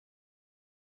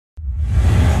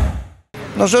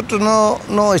Nosotros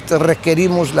no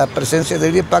requerimos la presencia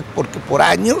del IEPAC porque por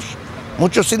años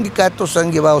muchos sindicatos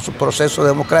han llevado su proceso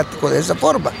democrático de esa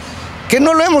forma. Que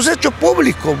no lo hemos hecho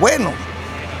público, bueno,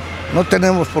 no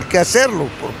tenemos por qué hacerlo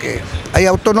porque hay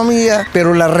autonomía,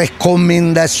 pero la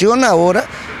recomendación ahora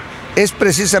es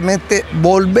precisamente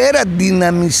volver a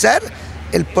dinamizar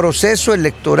el proceso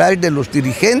electoral de los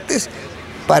dirigentes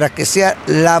para que sea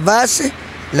la base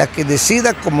la que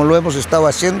decida, como lo hemos estado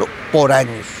haciendo por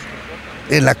años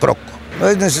en la CROC. No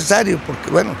es necesario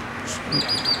porque, bueno,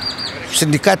 los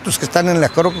sindicatos que están en la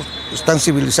CROC están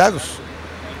civilizados.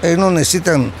 Ellos no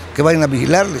necesitan que vayan a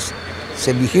vigilarles,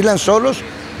 se vigilan solos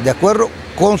de acuerdo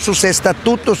con sus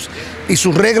estatutos y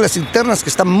sus reglas internas que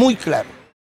están muy claras.